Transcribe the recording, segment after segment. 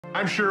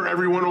I'm sure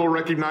everyone will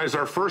recognize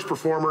our first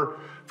performer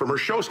from her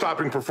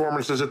show-stopping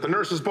performances at the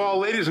Nurses' Ball.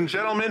 Ladies and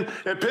gentlemen,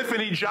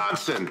 Epiphany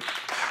Johnson.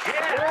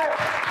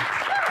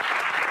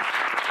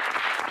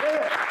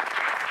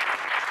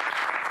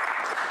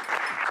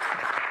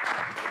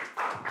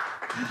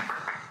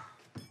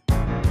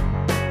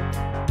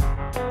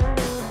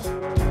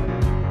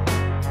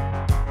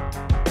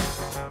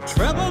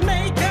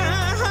 Troublemaker,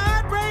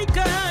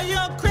 heartbreaker,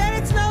 your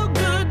credit's no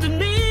good to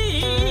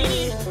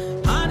me.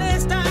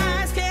 Honest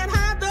eyes can't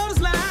hide those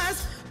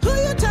lies, who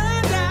you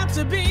turned out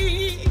to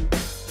be.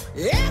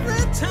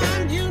 Every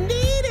time you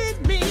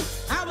needed me,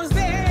 I was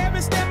there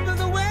every step of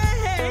the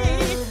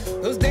way.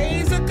 Those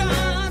days are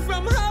gone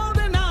from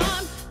holding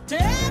on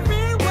to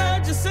every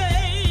word you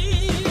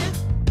say.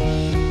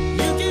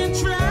 You can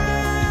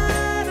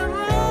try to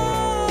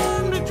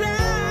run me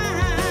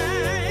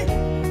dry,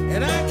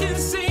 and I can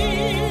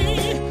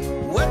see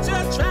what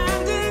you're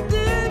trying to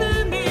do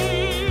to me.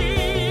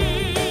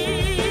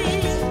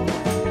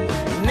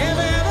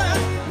 Never ever,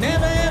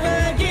 never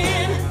ever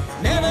again.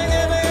 Never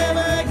ever,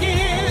 ever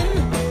again.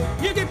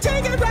 You can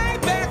take it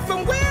right back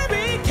from where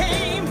it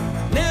came.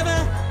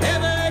 Never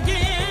ever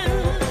again.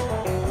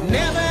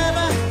 Never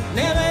ever,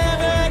 never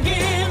ever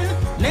again.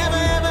 Never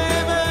ever,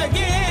 ever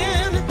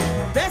again.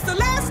 That's the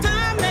last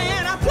time,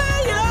 man, I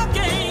play your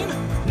game.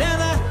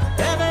 Never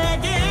ever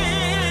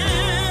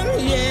again.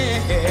 Yeah.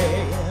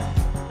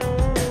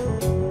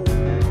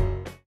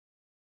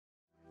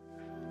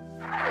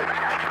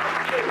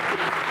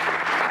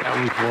 That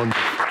was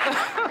wonderful.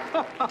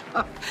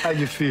 How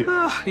you feel?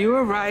 Oh, you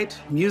were right.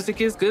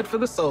 Music is good for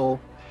the soul.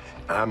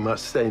 I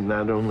must say,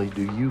 not only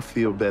do you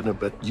feel better,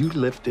 but you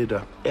lifted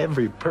up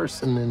every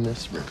person in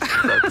this room.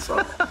 That's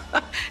all.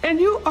 And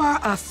you are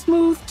a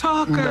smooth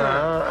talker.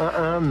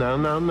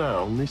 No.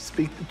 Only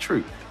speak the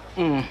truth.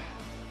 Mm.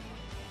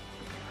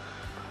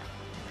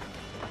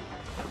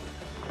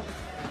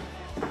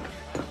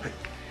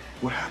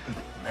 What happened?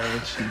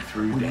 Man, she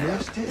threw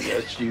down.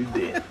 Yes, you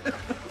did.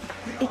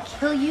 They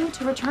kill you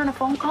to return a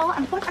phone call?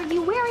 And what are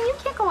you wearing? You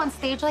can't go on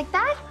stage like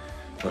that.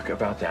 Look,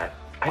 about that,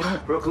 I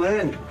don't...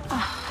 Brooklyn!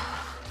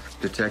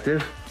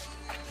 Detective?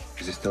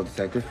 Is it still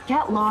detective?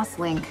 Get lost,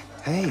 Link.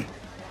 Hey,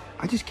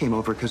 I just came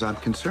over because I'm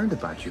concerned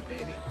about you,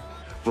 baby.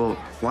 Well,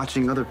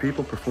 watching other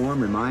people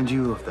perform remind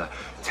you of the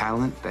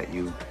talent that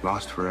you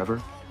lost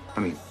forever? I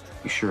mean,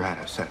 you sure had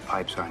a set of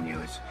pipes on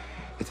you.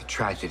 It's a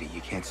tragedy.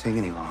 You can't sing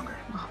any longer.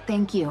 Well,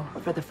 thank you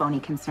for the phony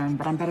concern,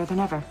 but I'm better than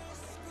ever.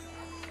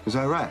 Is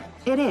that right?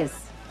 It is,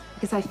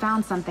 because I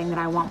found something that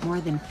I want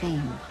more than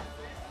fame.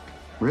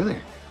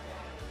 Really?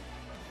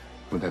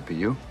 Would that be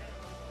you?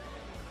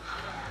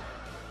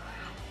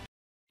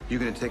 You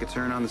gonna take a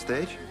turn on the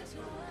stage?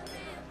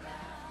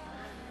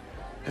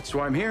 That's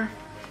why I'm here.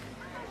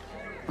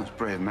 Most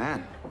brave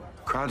man.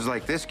 Crowds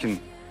like this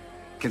can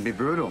be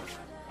brutal.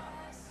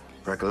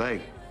 Break a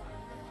leg.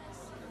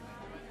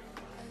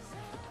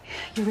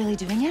 You're really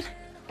doing it?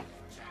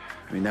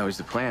 I mean, that was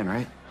the plan,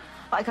 right?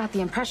 I got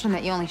the impression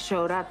that you only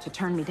showed up to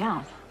turn me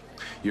down.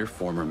 Your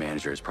former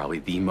manager is probably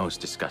the most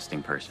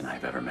disgusting person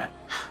I've ever met.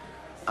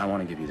 I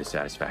want to give you the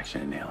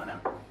satisfaction of nailing him.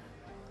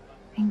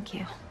 Thank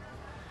you.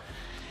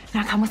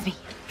 Now come with me.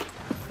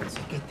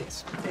 So get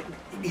this.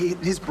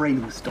 His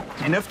brain was stolen.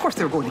 And of course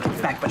they were going to give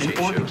it back, but in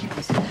order to keep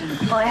this...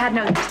 Well, I had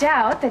no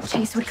doubt that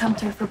Chase would come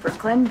through for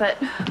Brooklyn, but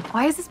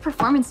why is this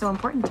performance so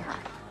important to her?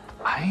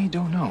 I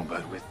don't know,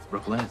 but with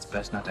Brooklyn, it's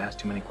best not to ask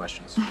too many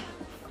questions.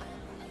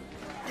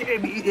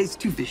 It's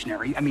too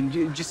visionary. I mean,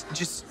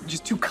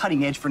 just too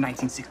cutting edge for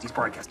 1960s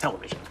broadcast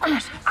television. Of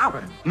course.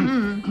 Ow.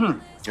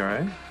 You all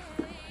right?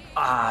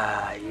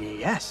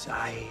 Yes,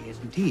 I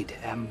indeed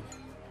am.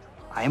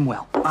 I am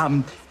well.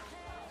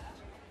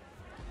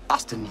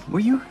 Austin, were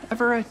you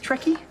ever a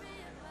Trekkie?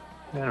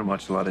 I don't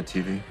watch a lot of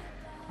TV.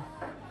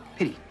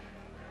 Pity.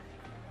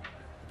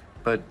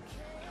 But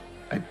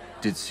I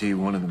did see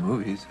one of the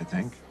movies, I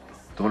think.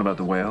 The one about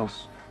the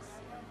whales.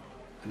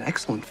 An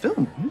excellent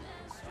film.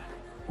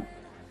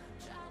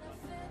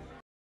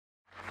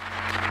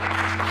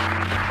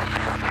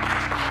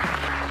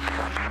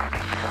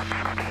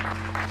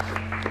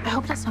 I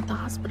hope that's not the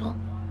hospital.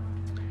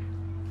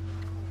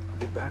 I'll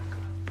be back.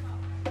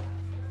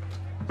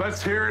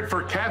 Let's hear it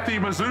for Kathy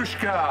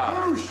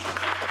Mazushka.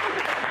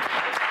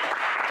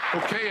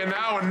 Okay, and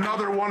now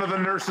another one of the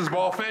Nurses'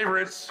 Ball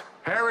favorites,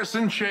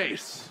 Harrison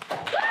Chase.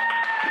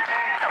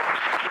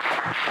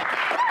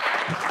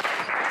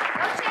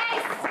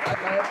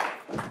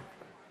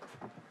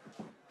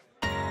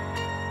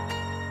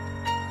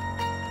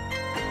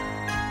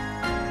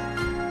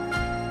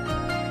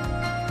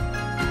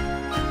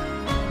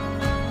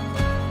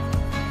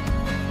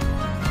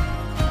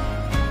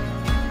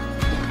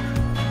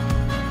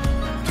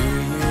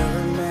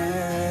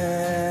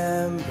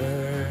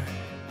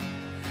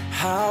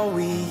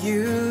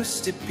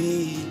 To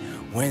be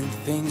when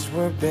things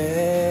were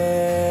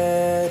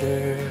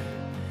better.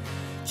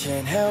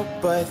 Can't help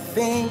but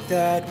think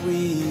that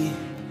we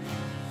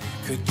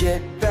could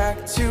get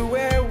back to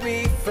where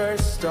we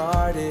first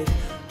started.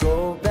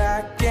 Go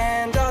back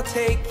and I'll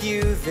take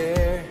you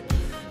there.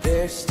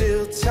 There's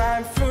still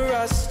time for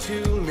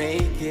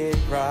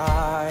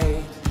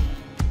right.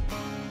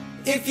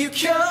 If you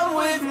come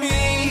with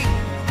me,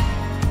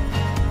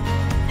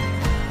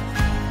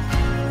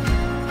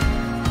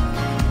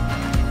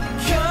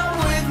 come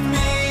with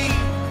me.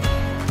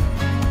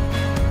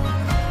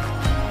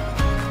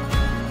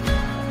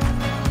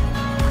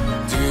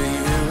 Do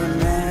you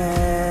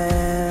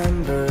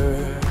remember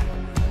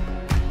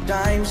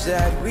times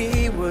that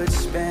we would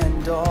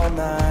spend all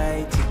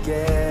night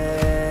together?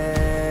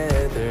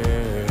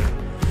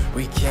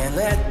 We can't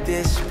let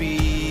this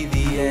be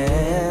the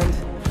end.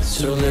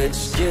 So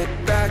let's get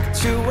back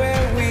to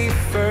where we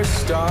first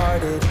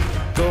started.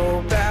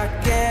 Go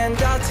back and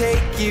I'll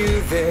take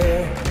you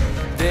there.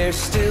 There's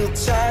still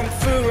time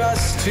for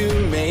us to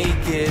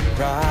make it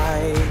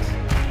right.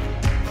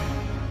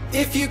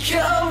 If you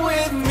come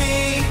with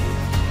me,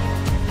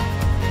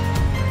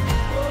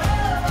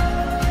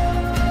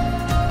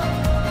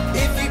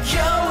 if you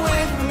come